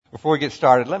Before we get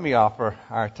started, let me offer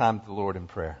our time to the Lord in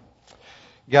prayer.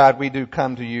 God, we do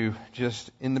come to you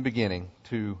just in the beginning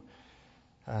to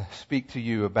speak to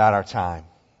you about our time.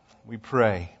 We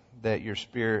pray that your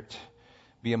Spirit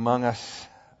be among us,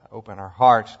 open our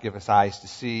hearts, give us eyes to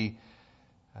see,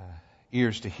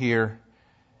 ears to hear,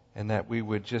 and that we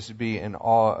would just be in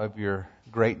awe of your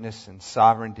greatness and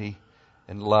sovereignty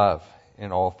and love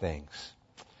in all things.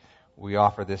 We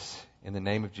offer this in the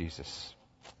name of Jesus.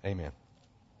 Amen.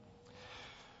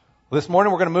 This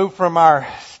morning we're going to move from our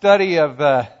study of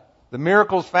the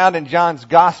miracles found in John's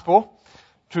Gospel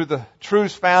to the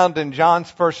truths found in John's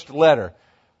first letter.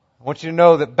 I want you to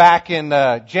know that back in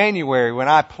January when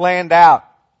I planned out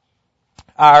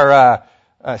our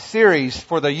series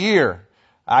for the year,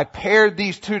 I paired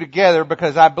these two together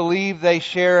because I believe they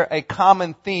share a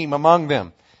common theme among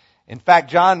them. In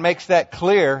fact, John makes that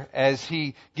clear as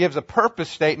he gives a purpose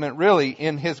statement really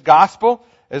in his Gospel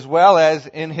as well as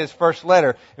in his first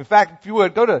letter. In fact, if you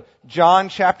would, go to John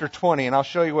chapter 20, and I'll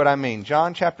show you what I mean.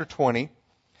 John chapter 20,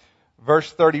 verse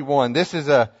 31. This is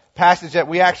a passage that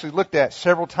we actually looked at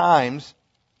several times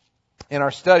in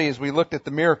our study as we looked at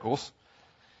the miracles.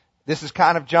 This is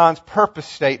kind of John's purpose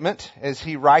statement as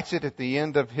he writes it at the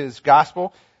end of his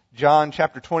gospel. John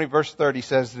chapter 20, verse 30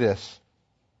 says this.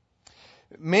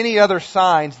 Many other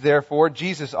signs, therefore,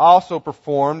 Jesus also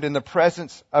performed in the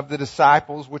presence of the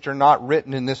disciples, which are not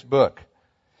written in this book.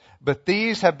 But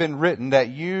these have been written that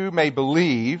you may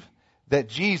believe that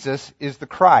Jesus is the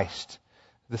Christ,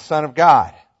 the Son of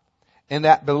God, and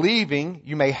that believing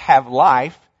you may have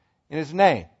life in His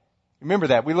name. Remember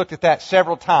that. We looked at that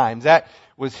several times. That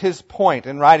was his point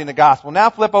in writing the gospel.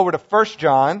 Now flip over to 1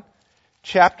 John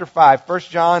chapter 5. 1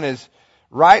 John is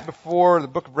right before the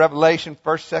book of Revelation,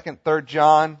 1st, 2nd, 3rd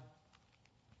John.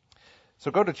 So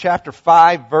go to chapter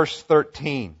 5, verse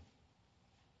 13.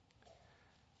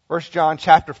 1 John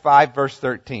chapter 5, verse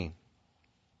 13.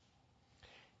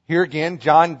 Here again,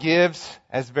 John gives,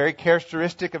 as very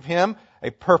characteristic of him, a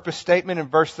purpose statement in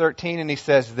verse 13, and he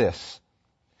says this.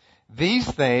 These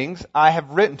things I have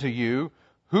written to you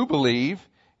who believe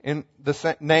in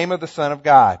the name of the Son of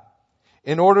God,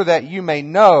 in order that you may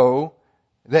know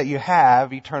that you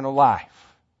have eternal life.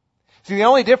 See, the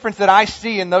only difference that I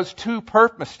see in those two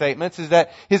purpose statements is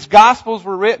that his gospel was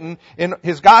written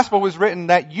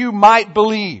that you might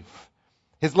believe.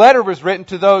 His letter was written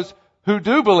to those who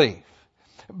do believe.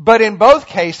 But in both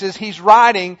cases, he's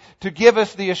writing to give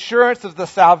us the assurance of the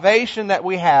salvation that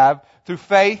we have through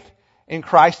faith in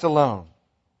Christ alone.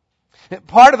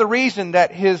 Part of the reason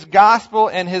that his gospel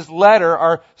and his letter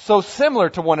are so similar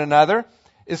to one another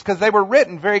is because they were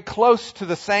written very close to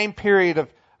the same period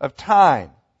of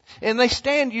time. And they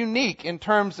stand unique in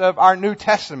terms of our New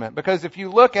Testament, because if you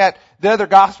look at the other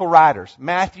gospel writers,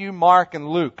 Matthew, Mark, and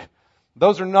Luke,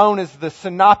 those are known as the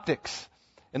synoptics.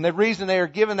 And the reason they are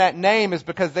given that name is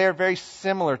because they are very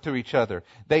similar to each other.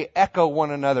 They echo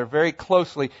one another very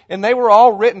closely. And they were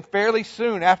all written fairly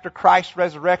soon after Christ's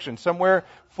resurrection, somewhere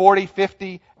 40,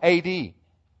 50 AD.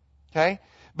 Okay?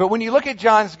 But when you look at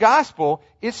John's gospel,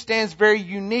 it stands very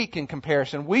unique in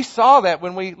comparison. We saw that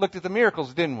when we looked at the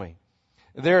miracles, didn't we?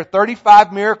 There are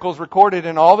 35 miracles recorded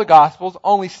in all the gospels,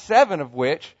 only 7 of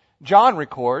which John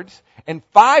records, and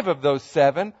 5 of those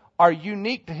 7 are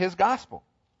unique to his gospel.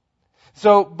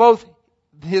 So both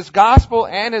his gospel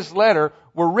and his letter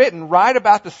were written right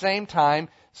about the same time,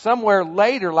 somewhere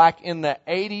later, like in the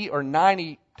 80 or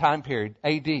 90 time period,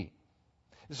 AD.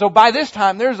 So by this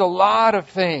time, there's a lot of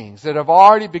things that have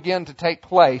already begun to take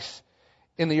place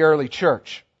in the early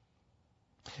church.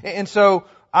 And so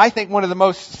I think one of the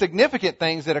most significant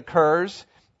things that occurs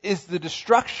is the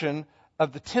destruction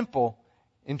of the temple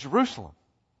in Jerusalem.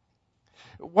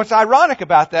 What's ironic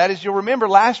about that is you'll remember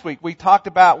last week we talked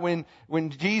about when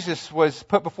Jesus was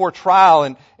put before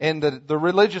trial and the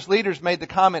religious leaders made the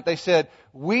comment, they said,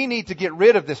 we need to get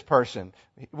rid of this person.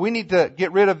 We need to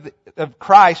get rid of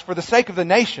Christ for the sake of the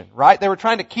nation, right? They were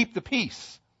trying to keep the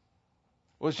peace.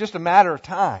 It was just a matter of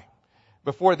time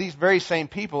before these very same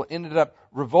people ended up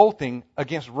revolting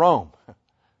against Rome.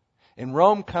 And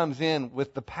Rome comes in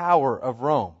with the power of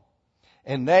Rome.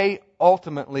 And they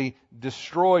ultimately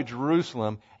destroy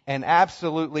Jerusalem and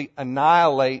absolutely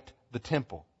annihilate the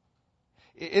temple.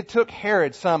 It took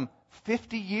Herod some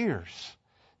 50 years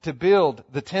to build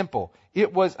the temple.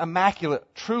 It was immaculate,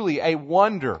 truly a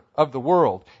wonder of the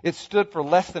world. It stood for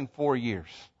less than 4 years.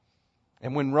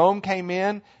 And when Rome came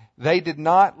in, they did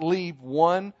not leave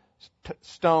one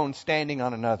stone standing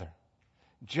on another.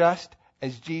 Just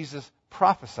as Jesus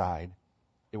prophesied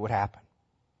it would happen.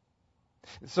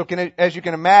 So as you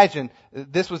can imagine,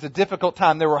 this was a difficult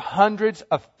time. There were hundreds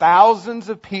of thousands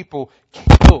of people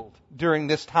killed during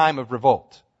this time of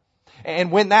revolt.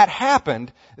 And when that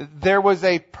happened, there was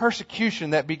a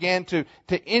persecution that began to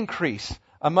increase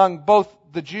among both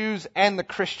the Jews and the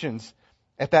Christians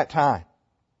at that time.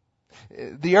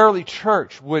 The early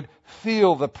church would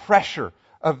feel the pressure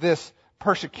of this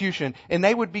persecution, and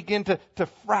they would begin to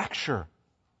fracture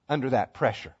under that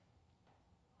pressure.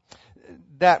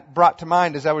 That brought to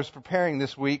mind, as I was preparing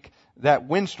this week, that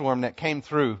windstorm that came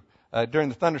through during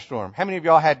the thunderstorm. How many of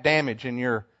y'all had damage in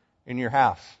your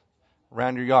house,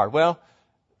 around your yard? Well,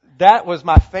 that was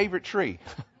my favorite tree.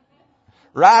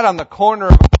 Right on the corner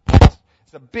of my house.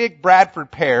 It's a big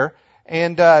Bradford pear,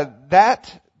 and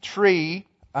that tree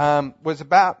was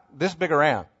about this big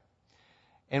around.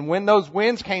 And when those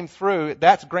winds came through,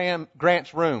 that's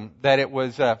Grant's room that it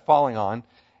was falling on.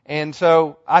 And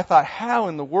so I thought, how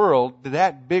in the world did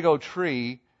that big old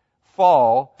tree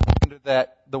fall under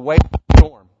the weight of the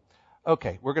storm?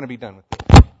 Okay, we're going to be done with this.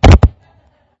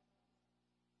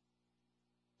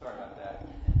 Sorry about that.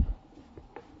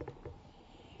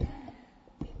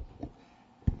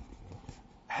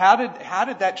 How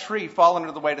did that tree fall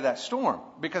under the weight of that storm?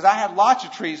 Because I had lots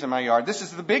of trees in my yard. This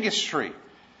is the biggest tree.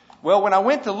 Well, when I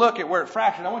went to look at where it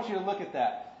fractured, I want you to look at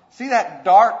that. See that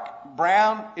dark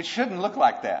brown? It shouldn't look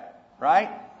like that, right?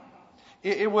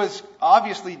 It was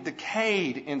obviously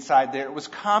decayed inside there. It was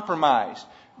compromised.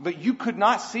 But you could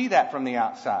not see that from the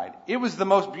outside. It was the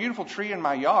most beautiful tree in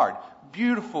my yard.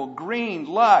 Beautiful, green,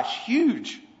 lush,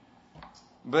 huge.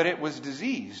 But it was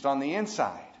diseased on the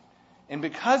inside. And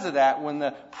because of that, when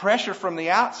the pressure from the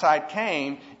outside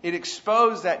came, it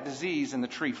exposed that disease and the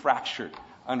tree fractured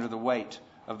under the weight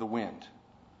of the wind.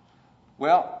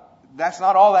 Well, that's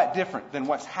not all that different than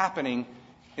what's happening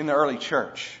in the early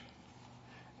church.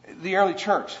 The early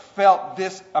church felt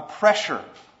this oppression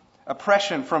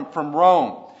from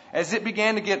Rome as it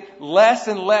began to get less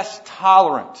and less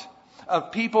tolerant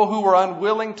of people who were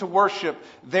unwilling to worship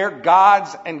their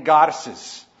gods and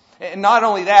goddesses. And not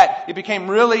only that, it became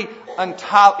really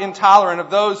intolerant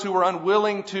of those who were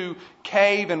unwilling to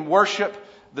cave and worship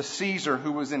the Caesar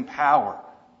who was in power.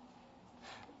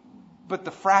 But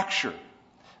the fracture,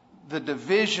 the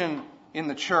division in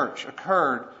the church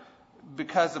occurred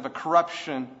because of a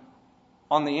corruption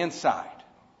on the inside.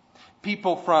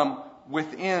 People from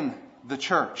within the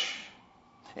church.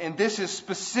 And this is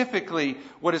specifically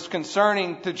what is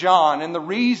concerning to John and the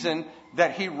reason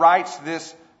that he writes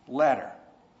this letter.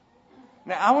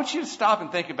 Now, I want you to stop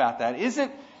and think about that.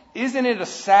 Isn't it a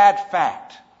sad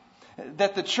fact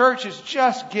that the church is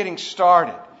just getting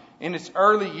started in its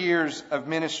early years of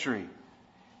ministry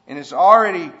and is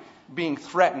already being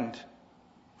threatened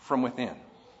from within?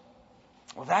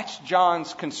 Well, that's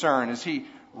John's concern as he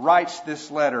writes this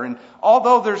letter. And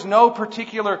although there's no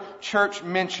particular church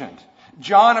mentioned,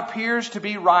 John appears to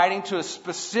be writing to a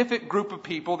specific group of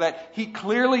people that he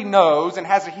clearly knows and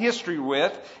has a history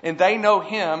with, and they know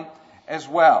him as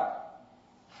well.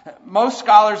 Most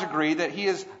scholars agree that he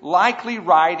is likely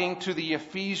writing to the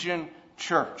Ephesian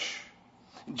church.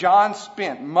 John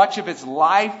spent much of his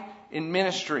life in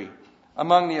ministry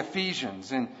among the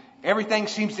Ephesians, and everything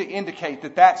seems to indicate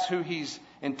that that's who he's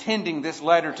intending this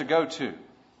letter to go to.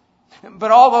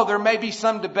 But although there may be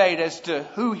some debate as to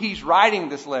who he's writing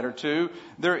this letter to,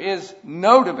 there is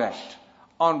no debate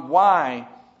on why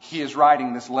he is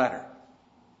writing this letter.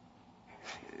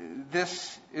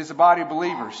 This is a body of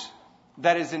believers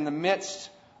that is in the midst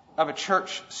of a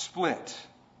church split.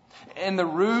 And the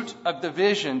root of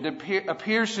division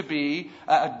appears to be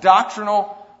a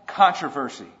doctrinal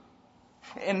controversy.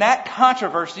 And that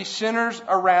controversy centers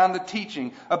around the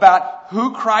teaching about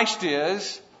who Christ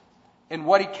is and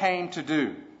what he came to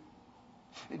do.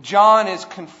 John is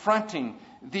confronting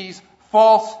these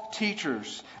false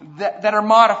teachers that are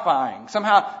modifying,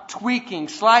 somehow tweaking,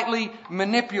 slightly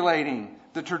manipulating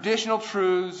the traditional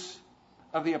truths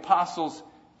of the apostles'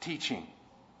 teaching.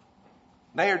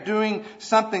 They are doing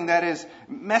something that is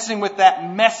messing with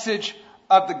that message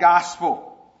of the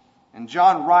gospel. And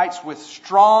John writes with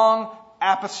strong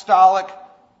apostolic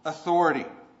authority,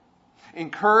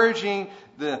 encouraging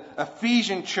the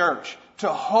Ephesian church to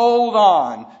hold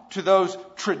on to those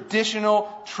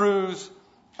traditional truths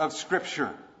of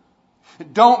Scripture.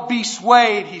 Don't be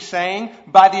swayed, he's saying,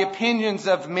 by the opinions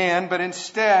of men, but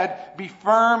instead be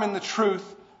firm in the truth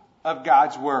of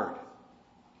God's Word.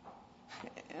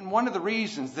 And one of the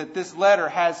reasons that this letter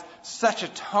has such a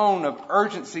tone of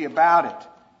urgency about it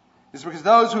is because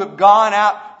those who have gone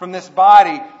out from this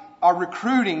body are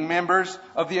recruiting members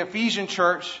of the Ephesian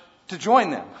church to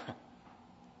join them.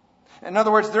 In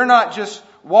other words, they're not just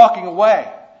walking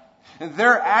away.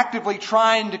 They're actively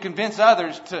trying to convince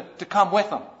others to come with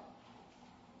them.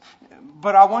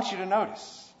 But I want you to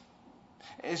notice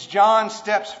As John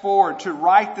steps forward to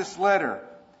write this letter,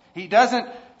 he doesn't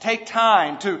take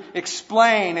time to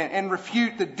explain and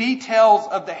refute the details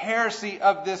of the heresy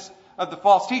of the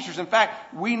false teachers. In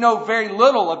fact, we know very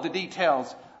little of the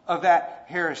details of that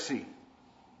heresy.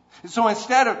 So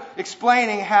instead of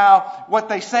explaining how what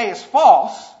they say is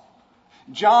false,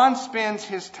 John spends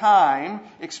his time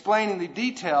explaining the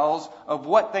details of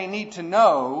what they need to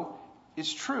know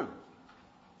is true.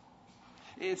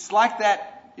 It's like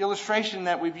that illustration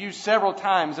that we've used several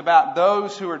times about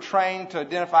those who are trained to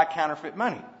identify counterfeit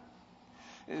money.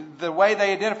 The way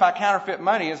they identify counterfeit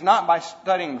money is not by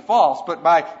studying the false, but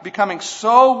by becoming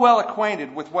so well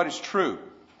acquainted with what is true,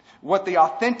 what the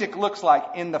authentic looks like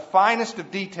in the finest of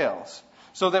details,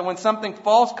 so that when something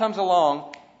false comes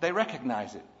along, they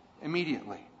recognize it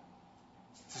immediately.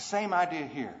 It's the same idea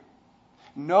here.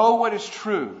 Know what is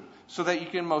true so that you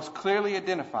can most clearly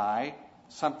identify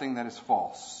something that is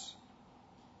false.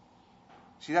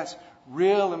 See, that's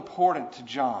real important to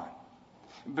John,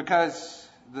 because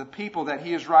the people that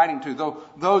he is writing to,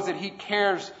 those that he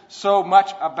cares so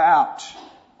much about,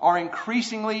 are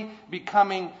increasingly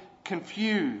becoming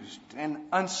confused and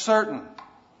uncertain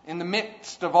in the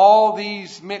midst of all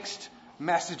these mixed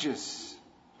messages,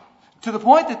 to the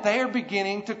point that they are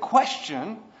beginning to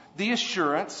question the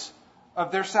assurance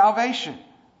of their salvation.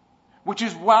 Which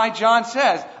is why John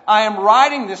says, I am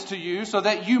writing this to you so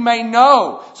that you may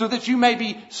know, so that you may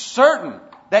be certain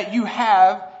that you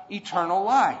have eternal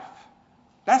life.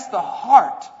 That's the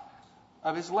heart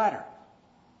of his letter.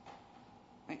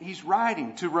 He's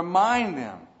writing to remind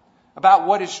them about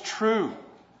what is true,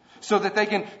 so that they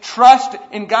can trust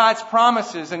in God's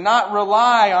promises and not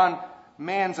rely on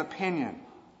man's opinion.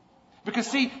 Because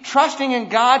see, trusting in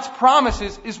God's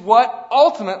promises is what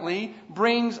ultimately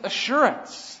brings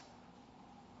assurance.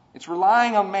 It's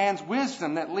relying on man's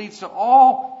wisdom that leads to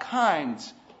all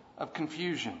kinds of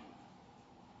confusion.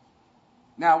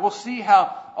 Now, we'll see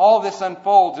how all this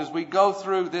unfolds as we go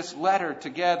through this letter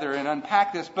together and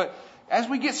unpack this. But as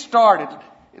we get started,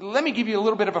 let me give you a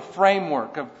little bit of a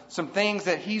framework of some things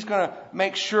that he's going to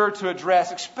make sure to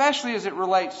address, especially as it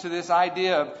relates to this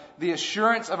idea of the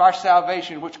assurance of our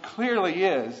salvation, which clearly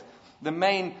is the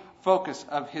main focus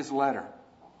of his letter.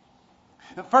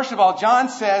 First of all, John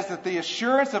says that the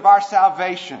assurance of our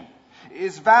salvation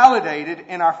is validated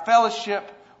in our fellowship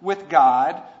with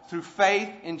God through faith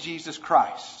in Jesus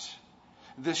Christ.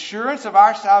 The assurance of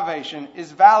our salvation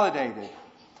is validated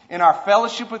in our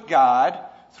fellowship with God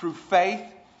through faith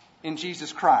in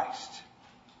Jesus Christ.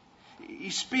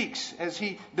 He speaks, as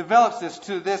he develops this,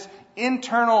 to this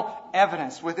internal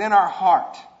evidence within our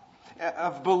heart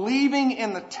of believing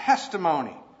in the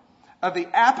testimony of the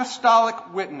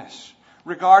apostolic witness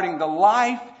regarding the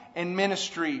life and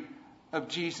ministry of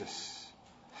Jesus.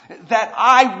 That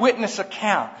eyewitness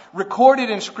account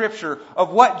recorded in Scripture of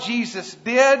what Jesus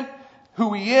did,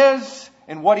 who he is,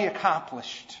 and what he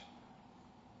accomplished.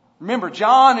 Remember,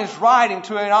 John is writing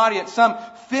to an audience some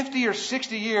 50 or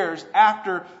 60 years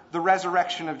after the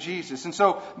resurrection of Jesus. And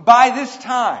so by this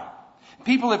time,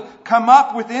 people have come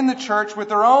up within the church with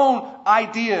their own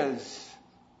ideas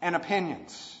and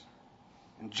opinions.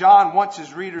 And John wants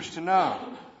his readers to know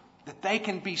that they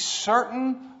can be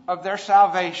certain of their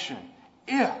salvation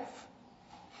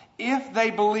if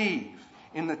they believe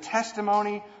in the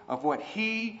testimony of what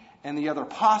he and the other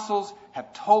apostles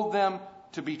have told them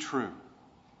to be true.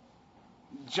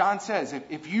 John says,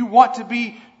 if you want to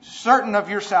be certain of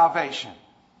your salvation,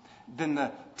 then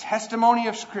the testimony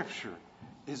of Scripture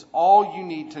is all you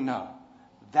need to know.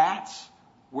 That's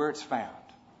where it's found.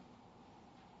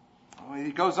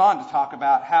 He goes on to talk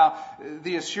about how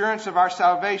the assurance of our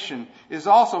salvation is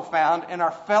also found in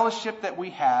our fellowship that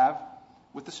we have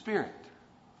with the Spirit.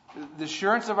 The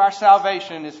assurance of our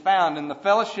salvation is found in the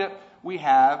fellowship we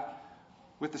have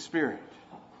with the Spirit.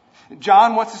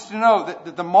 John wants us to know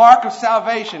that the mark of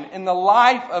salvation in the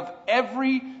life of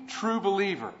every true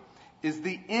believer is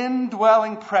the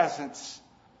indwelling presence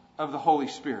of the Holy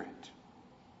Spirit.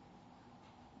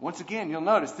 Once again, you'll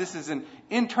notice this is an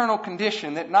internal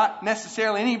condition that not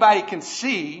necessarily anybody can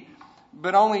see,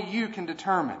 but only you can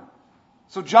determine.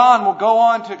 So John will go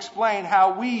on to explain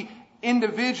how we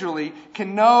individually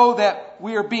can know that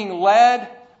we are being led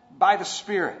by the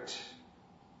Spirit.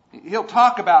 He'll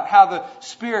talk about how the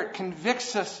Spirit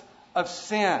convicts us of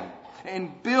sin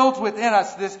and builds within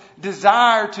us this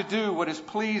desire to do what is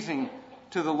pleasing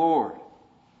to the Lord.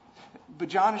 But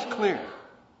John is clear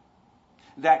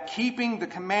that keeping the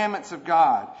commandments of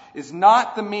God is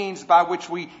not the means by which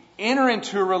we enter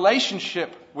into a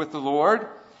relationship with the Lord.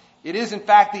 It is, in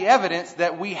fact, the evidence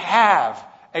that we have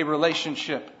a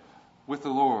relationship with the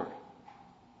Lord.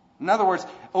 In other words,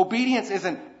 obedience is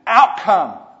an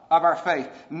outcome of our faith,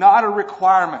 not a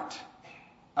requirement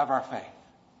of our faith.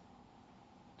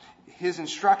 His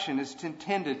instruction is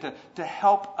intended to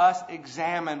help us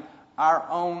examine our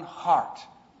own heart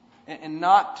and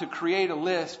not to create a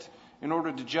list in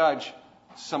order to judge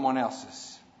someone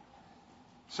else's.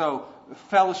 So,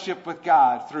 fellowship with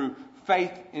God through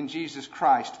faith in Jesus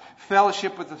Christ.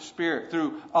 Fellowship with the Spirit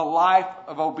through a life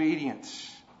of obedience.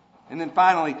 And then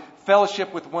finally,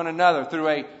 fellowship with one another through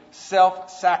a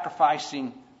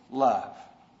self-sacrificing love.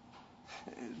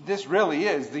 This really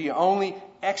is the only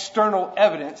external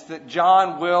evidence that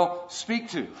John will speak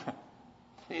to.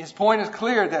 His point is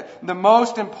clear that the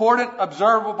most important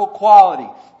observable quality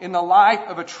in the life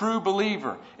of a true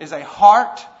believer is a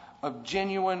heart of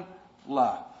genuine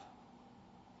love.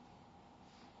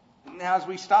 Now, as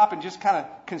we stop and just kind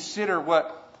of consider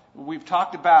what we've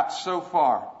talked about so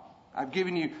far, I've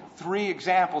given you 3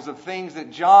 examples of things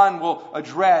that John will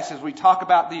address as we talk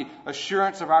about the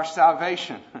assurance of our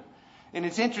salvation. And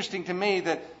it's interesting to me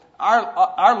that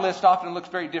our list often looks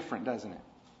very different, doesn't it?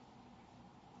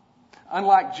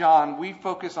 Unlike John, we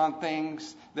focus on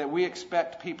things that we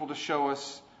expect people to show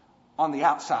us on the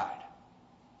outside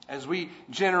as we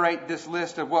generate this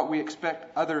list of what we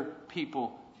expect other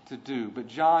people to do. But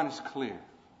John is clear.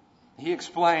 He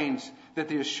explains that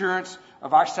the assurance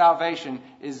of our salvation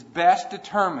is best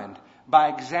determined by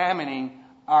examining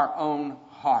our own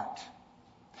heart.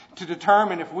 To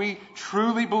determine if we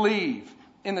truly believe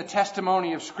in the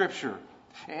testimony of Scripture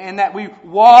and that we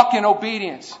walk in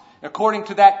obedience according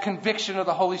to that conviction of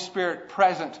the Holy Spirit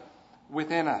present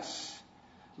within us.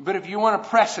 But if you want to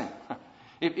press Him,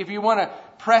 if you want to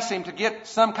press Him to get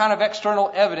some kind of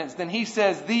external evidence, then he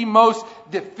says the most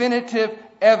definitive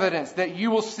evidence that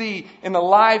you will see in the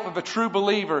life of a true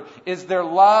believer is their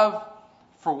love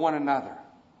for one another.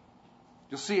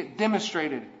 You'll see it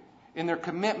demonstrated in their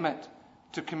commitment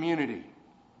to community,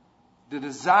 the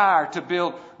desire to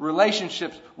build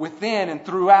relationships within and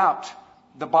throughout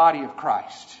the body of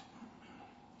Christ.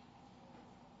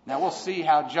 Now we'll see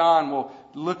how John will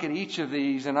look at each of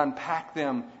these and unpack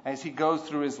them as he goes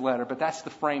through his letter, but that's the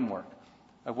framework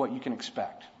of what you can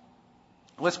expect.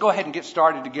 Let's go ahead and get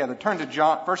started together. Turn to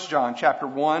 1 John chapter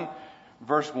 1,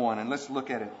 verse 1, and let's look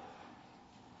at it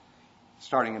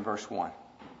starting in verse 1. It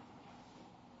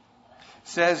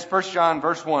says, 1 John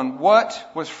verse 1,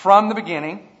 what was from the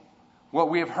beginning, what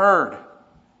we have heard,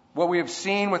 what we have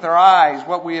seen with our eyes,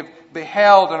 what we have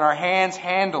beheld and our hands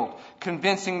handled,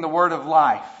 convincing the word of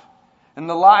life. And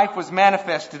the life was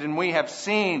manifested, and we have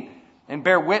seen and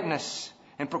bear witness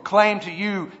and proclaim to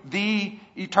you the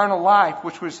eternal life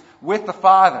which was with the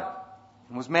Father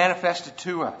and was manifested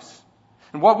to us.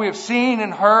 And what we have seen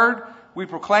and heard, we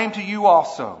proclaim to you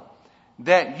also,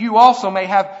 that you also may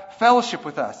have fellowship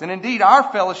with us. And indeed, our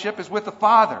fellowship is with the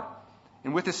Father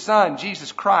and with His Son,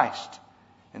 Jesus Christ.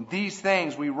 And these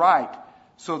things we write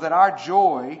so that our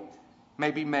joy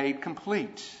may be made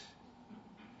complete.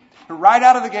 Right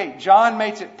out of the gate, John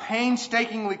makes it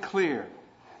painstakingly clear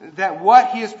that what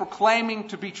he is proclaiming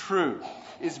to be true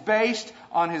is based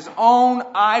on his own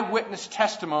eyewitness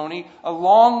testimony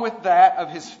along with that of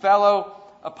his fellow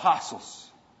apostles.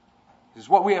 It is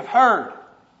what we have heard,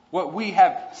 what we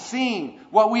have seen,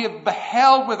 what we have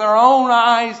beheld with our own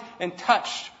eyes and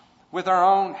touched with our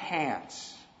own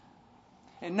hands.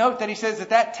 And note that he says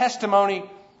that testimony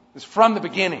is from the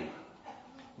beginning.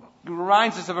 It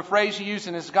reminds us of a phrase he used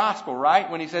in his gospel, right?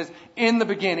 When he says, in the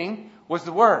beginning was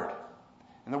the Word.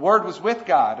 And the Word was with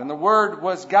God. And the Word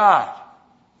was God.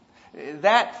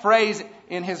 That phrase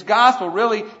in his gospel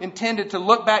really intended to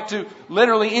look back to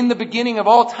literally in the beginning of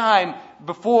all time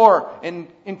before and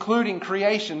including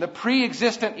creation. The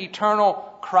pre-existent eternal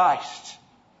Christ.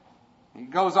 He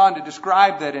goes on to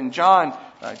describe that in John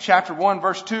chapter 1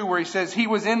 verse 2 where he says, He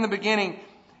was in the beginning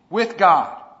with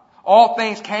God. All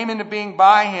things came into being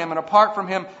by Him, and apart from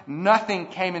Him, nothing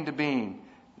came into being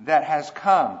that has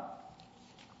come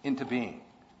into being.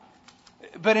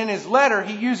 But in his letter,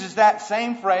 he uses that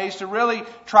same phrase to really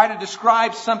try to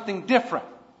describe something different.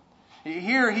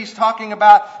 Here he's talking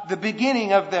about the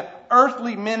beginning of the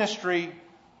earthly ministry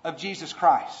of Jesus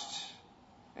Christ.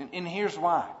 And here's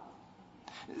why.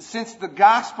 Since the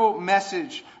gospel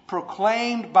message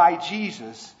proclaimed by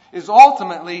Jesus is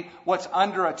ultimately what's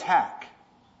under attack,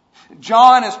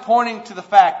 John is pointing to the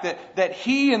fact that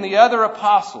he and the other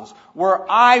apostles were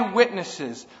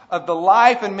eyewitnesses of the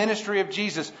life and ministry of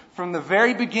Jesus from the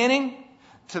very beginning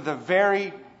to the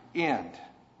very end.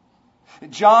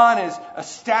 John is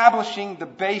establishing the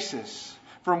basis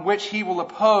from which he will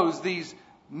oppose these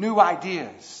new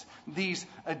ideas, these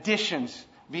additions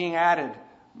being added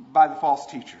by the false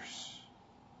teachers.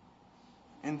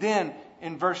 And then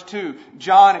in verse 2,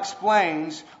 John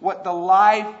explains what the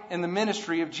life and the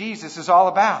ministry of Jesus is all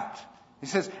about. He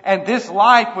says, and this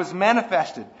life was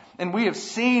manifested, and we have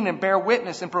seen and bear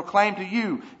witness and proclaim to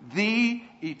you the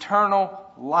eternal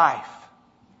life,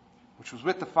 which was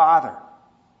with the Father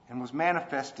and was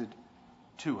manifested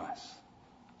to us.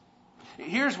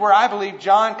 Here's where I believe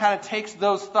John kind of takes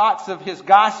those thoughts of his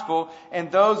gospel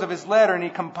and those of his letter, and he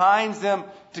combines them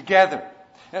together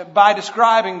by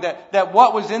describing that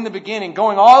what was in the beginning,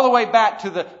 going all the way back to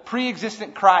the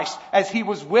pre-existent Christ as he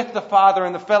was with the Father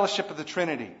in the fellowship of the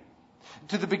Trinity,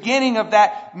 to the beginning of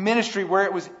that ministry where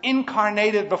it was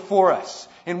incarnated before us,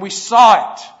 and we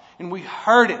saw it, and we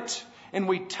heard it, and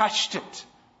we touched it.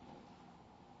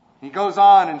 He goes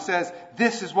on and says,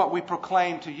 this is what we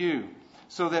proclaim to you,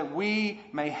 so that we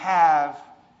may have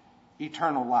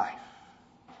eternal life.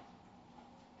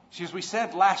 See, as we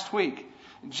said last week,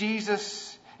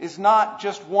 Jesus is not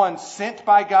just one sent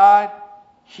by God.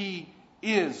 He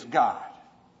is God.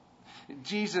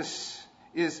 Jesus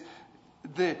is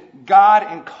the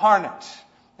God incarnate.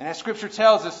 And as Scripture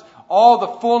tells us, all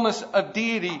the fullness of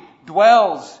deity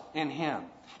dwells in Him.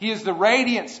 He is the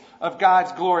radiance of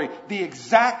God's glory, the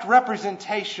exact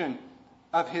representation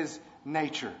of His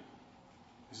nature.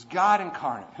 Is God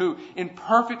incarnate, who in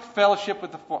perfect fellowship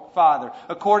with the Father,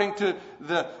 according to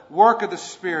the work of the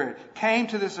Spirit, came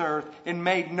to this earth and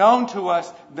made known to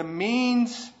us the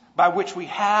means by which we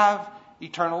have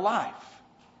eternal life.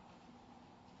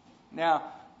 Now,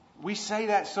 we say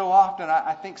that so often,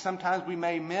 I think sometimes we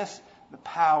may miss the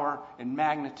power and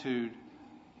magnitude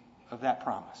of that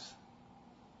promise.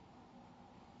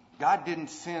 God didn't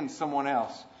send someone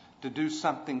else to do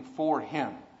something for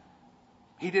Him.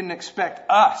 He didn't expect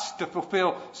us to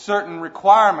fulfill certain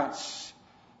requirements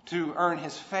to earn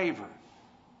His favor.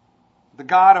 The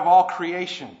God of all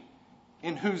creation,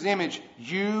 in whose image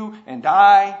you and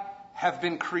I have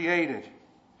been created,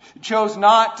 chose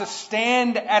not to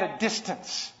stand at a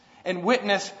distance and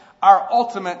witness our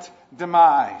ultimate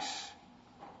demise,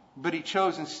 but He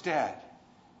chose instead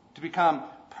to become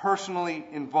personally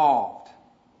involved,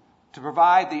 to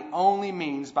provide the only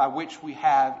means by which we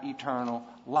have eternal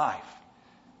life.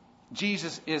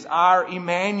 Jesus is our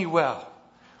Emmanuel,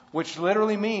 which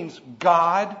literally means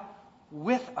God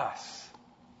with us.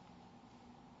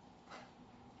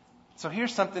 So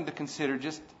here's something to consider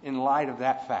just in light of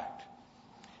that fact.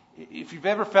 If you've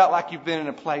ever felt like you've been in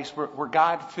a place where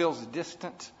God feels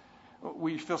distant,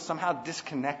 where you feel somehow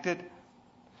disconnected,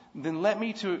 then let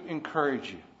me to encourage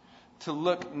you to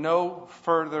look no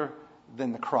further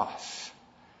than the cross,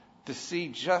 to see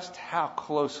just how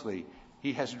closely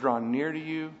He has drawn near to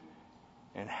you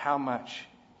and how much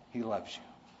He loves you.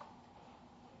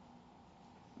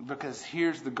 Because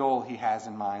here's the goal He has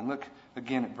in mind. Look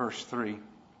again at verse 3.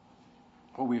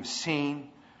 What we have seen,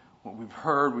 what we've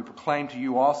heard, we proclaim to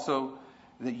you also,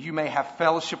 that you may have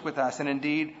fellowship with us. And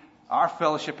indeed, our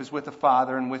fellowship is with the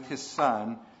Father and with His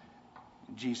Son,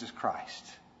 Jesus Christ.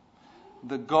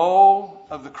 The goal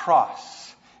of the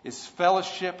cross is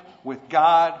fellowship with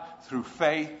God through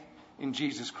faith in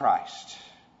Jesus Christ.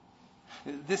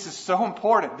 This is so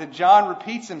important that John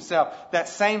repeats himself, that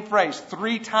same phrase,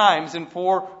 3 times in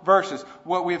 4 verses.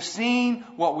 What we have seen,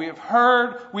 what we have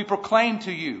heard, we proclaim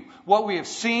to you. What we have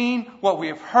seen, what we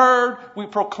have heard, we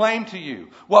proclaim to you.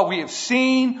 What we have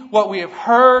seen, what we have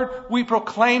heard, we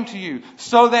proclaim to you,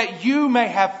 so that you may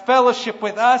have fellowship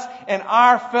with us, and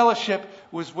our fellowship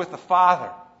was with the Father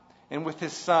and with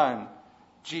His Son,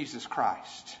 Jesus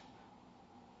Christ.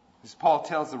 As Paul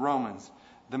tells the Romans,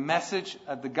 the message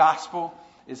of the gospel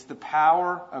is the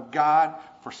power of God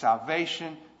for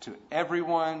salvation to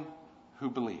everyone who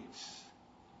believes.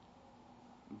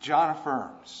 John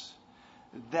affirms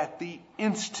that the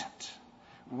instant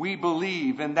we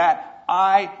believe in that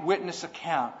eyewitness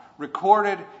account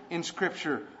recorded in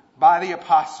Scripture by the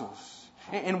apostles,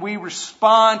 and we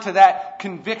respond to that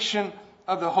conviction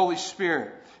of the Holy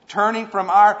Spirit, turning from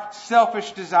our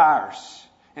selfish desires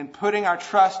and putting our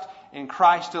trust in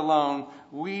Christ alone,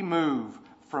 we move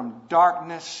from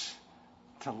darkness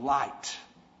to light,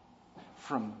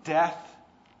 from death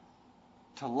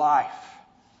to life,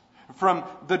 from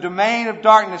the domain of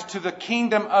darkness to the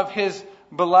kingdom of His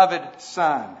beloved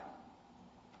Son,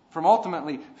 from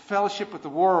ultimately fellowship with the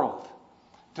world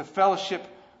to fellowship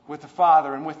with the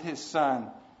Father and with His Son,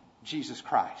 Jesus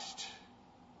Christ.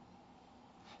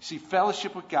 See,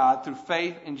 fellowship with God through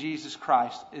faith in Jesus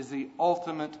Christ is the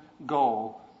ultimate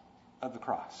goal of the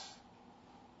cross.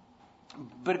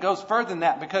 But it goes further than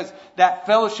that, because that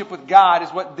fellowship with God is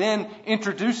what then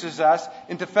introduces us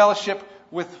into fellowship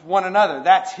with one another.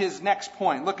 That's his next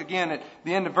point. Look again at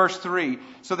the end of verse 3.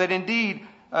 So that indeed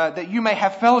that you may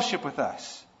have fellowship with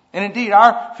us. And indeed,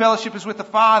 our fellowship is with the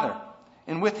Father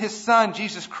and with His Son,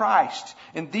 Jesus Christ.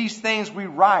 And these things we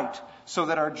write so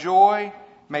that our joy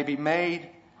may be made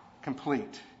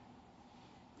complete.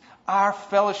 Our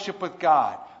fellowship with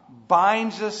God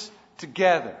binds us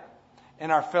together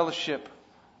in our fellowship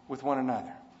with one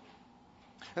another.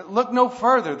 Look no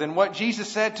further than what Jesus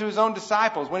said to His own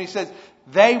disciples when He says,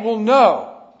 "They will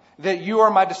know that you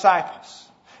are my disciples.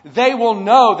 They will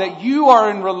know that you are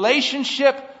in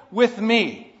relationship with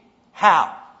me."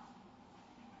 How?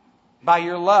 By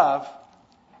your love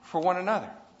for one another.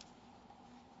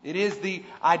 It is the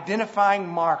identifying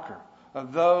marker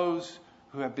of those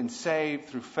who have been saved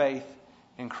through faith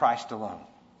in Christ alone.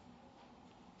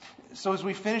 So as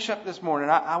we finish up this morning,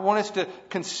 I want us to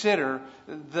consider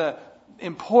the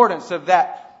importance of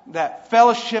that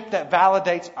fellowship that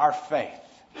validates our faith,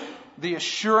 the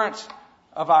assurance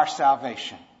of our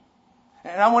salvation.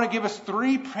 And I want to give us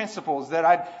 3 principles that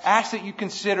I'd ask that you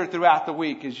consider throughout the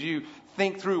week as you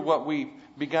think through what we've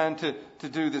begun to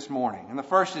do this morning. And the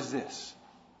first is this: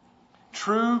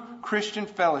 true Christian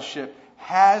fellowship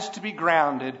has to be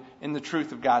grounded in the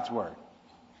truth of God's Word.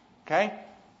 Okay?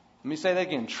 Let me say that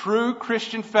again. True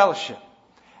Christian fellowship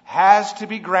has to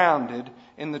be grounded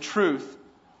in the truth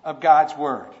of God's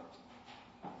Word.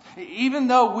 Even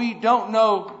though we don't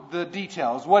know the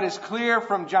details, what is clear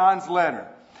from John's letter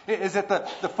is that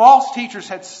the false teachers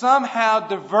had somehow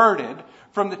diverted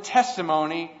from the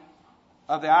testimony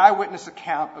of the eyewitness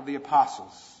account of the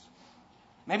apostles.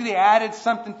 Maybe they added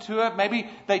something to it. Maybe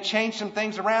they changed some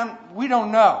things around. We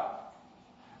don't know.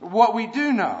 What we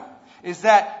do know is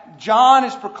that John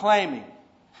is proclaiming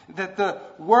that the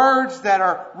words that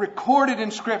are recorded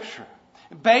in Scripture,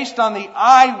 based on the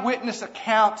eyewitness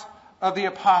account of the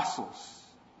apostles,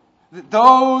 that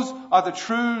those are the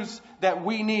truths that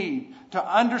we need to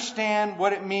understand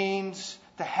what it means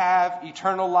to have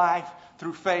eternal life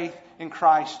through faith in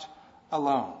Christ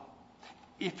alone.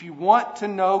 If you want to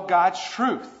know God's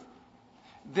truth,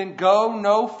 then go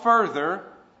no further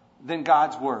than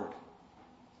God's Word.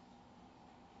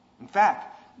 In fact,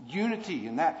 unity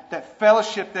and that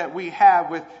fellowship that we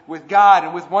have with God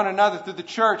and with one another through the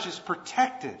church is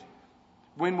protected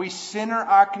when we center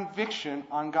our conviction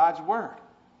on God's Word.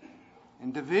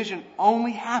 And division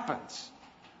only happens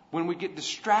when we get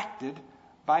distracted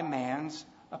by man's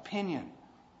opinion.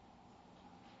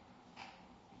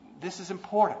 This is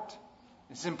important.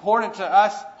 It's important to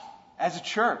us as a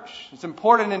church. It's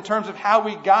important in terms of how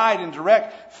we guide and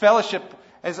direct fellowship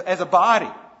as a body.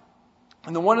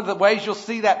 And one of the ways you'll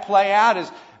see that play out is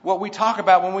what we talk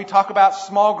about when we talk about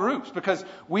small groups, because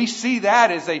we see that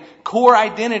as a core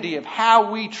identity of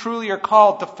how we truly are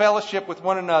called to fellowship with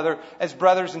one another as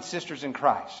brothers and sisters in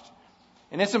Christ.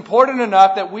 And it's important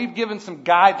enough that we've given some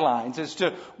guidelines as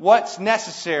to what's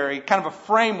necessary, kind of a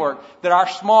framework that our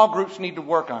small groups need to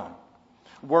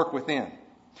work within.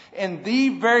 And the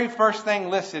very first thing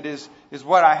listed is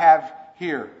what I have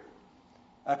here: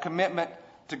 a commitment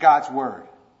to God's Word.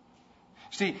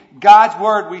 See, God's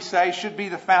Word, we say, should be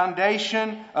the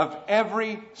foundation of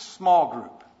every small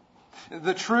group.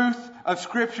 The truth of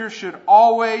Scripture should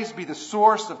always be the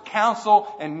source of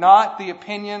counsel and not the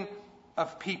opinion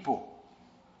of people.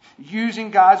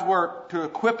 Using God's Word to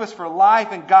equip us for life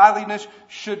and godliness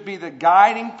should be the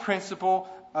guiding principle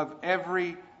of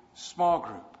every small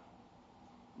group.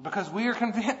 Because we are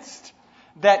convinced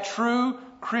that true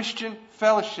Christian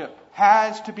fellowship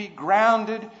has to be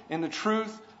grounded in the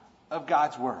truth of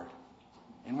God's Word.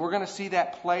 And we're going to see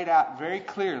that played out very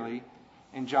clearly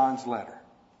in John's letter.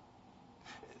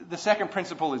 The second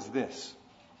principle is this: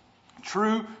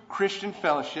 true Christian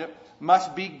fellowship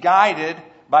must be guided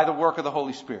by the work of the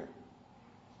Holy Spirit.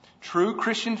 True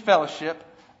Christian fellowship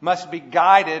must be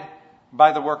guided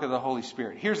by the work of the Holy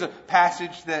Spirit. Here's a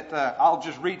passage that I'll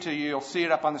just read to you. You'll see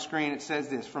it up on the screen. It says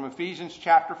this from Ephesians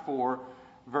chapter 4,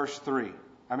 verse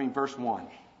 1.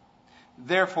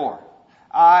 Therefore,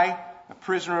 I, a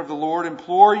prisoner of the Lord,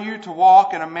 implore you to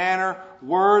walk in a manner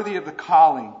worthy of the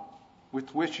calling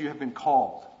with which you have been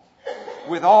called,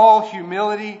 with all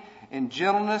humility and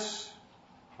gentleness,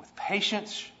 with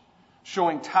patience,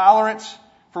 showing tolerance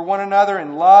for one another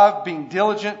in love, being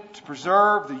diligent to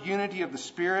preserve the unity of the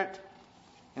Spirit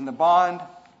in the bond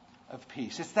of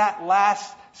peace. It's that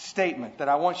last statement that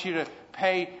I want you to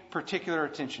pay particular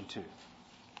attention to. It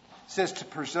says to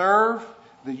preserve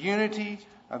the unity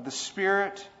of the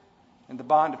Spirit and the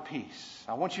bond of peace.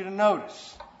 I want you to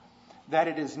notice that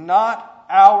it is not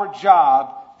our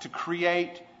job to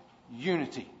create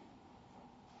unity.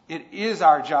 It is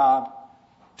our job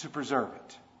to preserve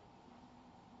it.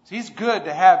 See, it's good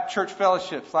to have church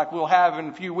fellowships like we'll have in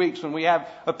a few weeks when we have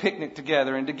a picnic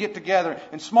together, and to get together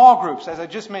in small groups, as I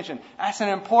just mentioned. That's an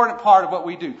important part of what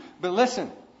we do. But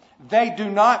listen, they do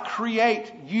not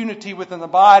create unity within the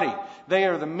body. They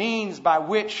are the means by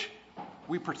which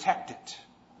we protect it.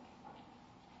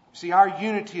 See, our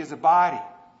unity as a body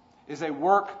is a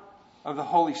work of the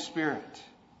Holy Spirit.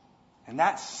 And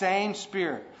that same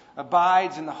Spirit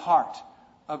abides in the heart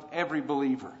of every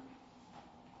believer.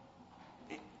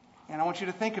 And I want you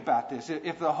to think about this.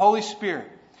 If the Holy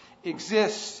Spirit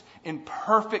exists in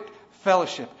perfect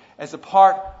fellowship as a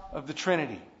part of the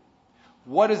Trinity,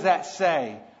 what does that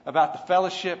say about the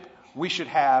fellowship we should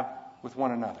have with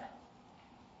one another?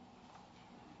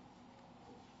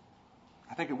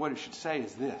 I think what it should say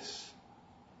is this: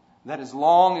 that as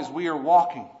long as we are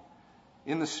walking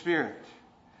in the Spirit,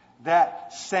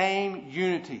 that same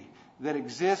unity that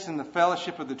exists in the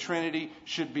fellowship of the Trinity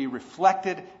should be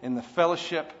reflected in the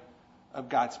fellowship of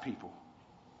God's people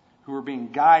who are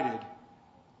being guided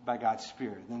by God's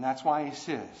Spirit. And that's why he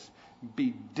says,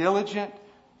 be diligent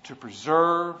to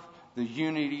preserve the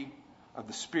unity of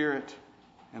the Spirit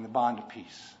and the bond of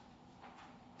peace.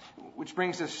 Which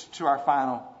brings us to our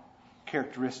final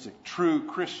characteristic. True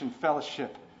Christian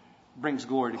fellowship brings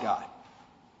glory to God.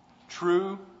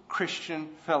 True Christian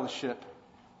fellowship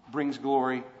brings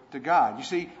glory to God. You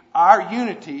see, our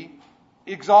unity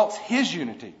exalts His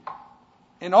unity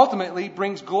and ultimately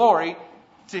brings glory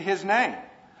to His name.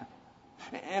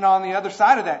 And on the other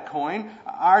side of that coin,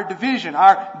 our division,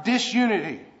 our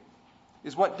disunity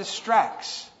is what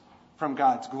distracts from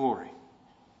God's glory.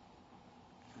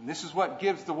 And this is what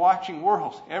gives the watching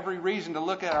world every reason to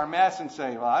look at our mess and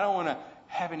say, well, I don't want to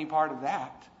have any part of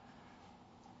that.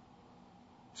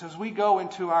 So as we go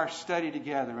into our study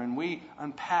together and we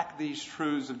unpack these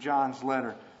truths of John's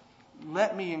letter,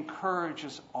 let me encourage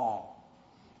us all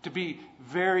to be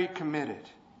very committed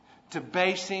to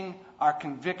basing our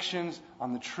convictions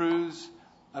on the truths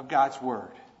of God's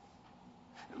Word.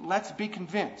 Let's be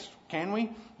convinced, can we,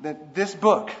 that this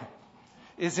book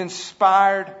is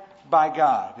inspired by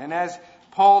God. And as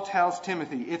Paul tells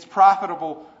Timothy, it's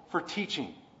profitable for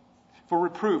teaching, for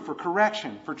reproof, for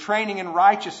correction, for training in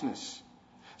righteousness,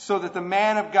 so that the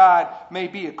man of God may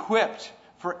be equipped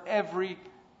for every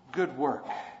good work.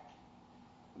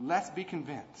 Let's be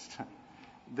convinced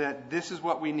that this is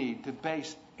what we need to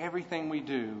base everything we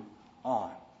do on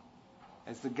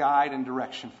as the guide and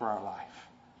direction for our life.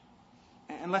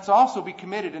 And let's also be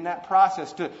committed in that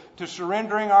process to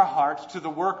surrendering our hearts to the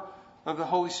work of the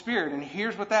Holy Spirit. And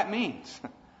here's what that means.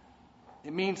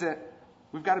 It means that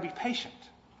we've got to be patient.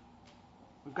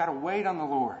 We've got to wait on the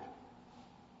Lord.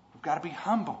 We've got to be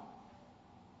humble.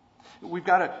 We've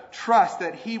got to trust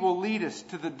that He will lead us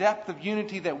to the depth of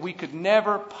unity that we could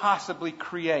never possibly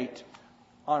create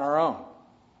on our own.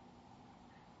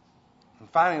 And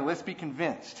finally, let's be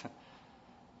convinced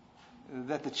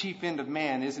that the chief end of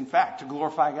man is, in fact, to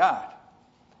glorify God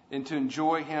and to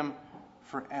enjoy Him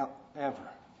forever.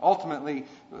 Ultimately,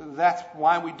 that's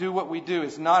why we do what we do.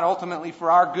 It's not ultimately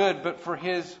for our good, but for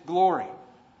His glory.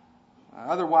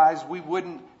 Otherwise, we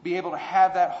wouldn't be able to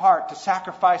have that heart to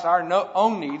sacrifice our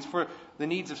own needs for the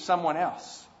needs of someone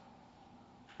else.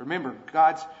 Remember,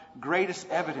 God's greatest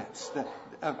evidence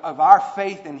of our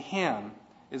faith in Him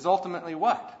is ultimately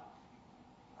what?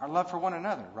 Our love for one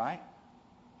another, right?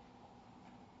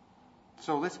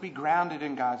 So let's be grounded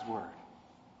in God's Word.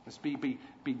 Let's be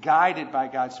guided by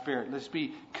God's Spirit. Let's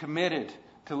be committed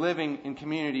to living in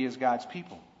community as God's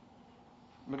people.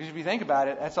 Because if you think about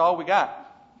it, that's all we got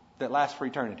that lasts for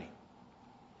eternity.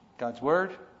 God's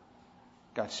Word,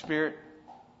 God's Spirit,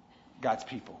 God's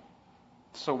people.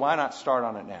 So why not start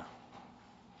on it now?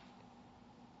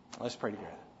 Let's pray together.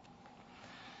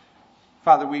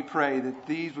 Father, we pray that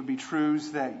these would be truths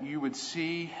that You would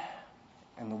see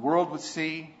and the world would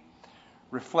see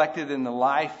reflected in the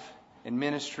life and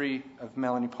ministry of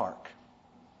Melanie Park.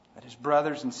 That as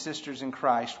brothers and sisters in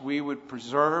Christ, we would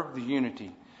preserve the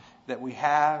unity that we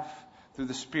have through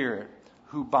the Spirit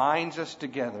who binds us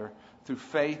together through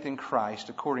faith in Christ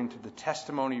according to the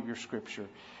testimony of Your Scripture.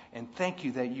 And thank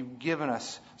You that You've given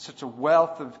us such a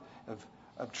wealth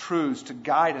of truths to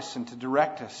guide us and to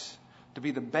direct us, to be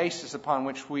the basis upon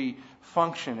which we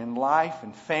function in life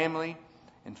and family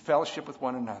and fellowship with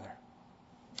one another.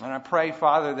 And I pray,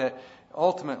 Father, that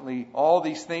ultimately all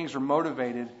these things are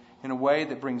motivated in a way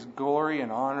that brings glory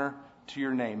and honor to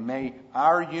Your name. May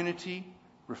our unity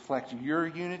reflect Your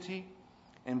unity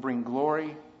and bring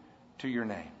glory to Your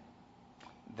name.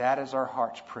 That is our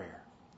heart's prayer.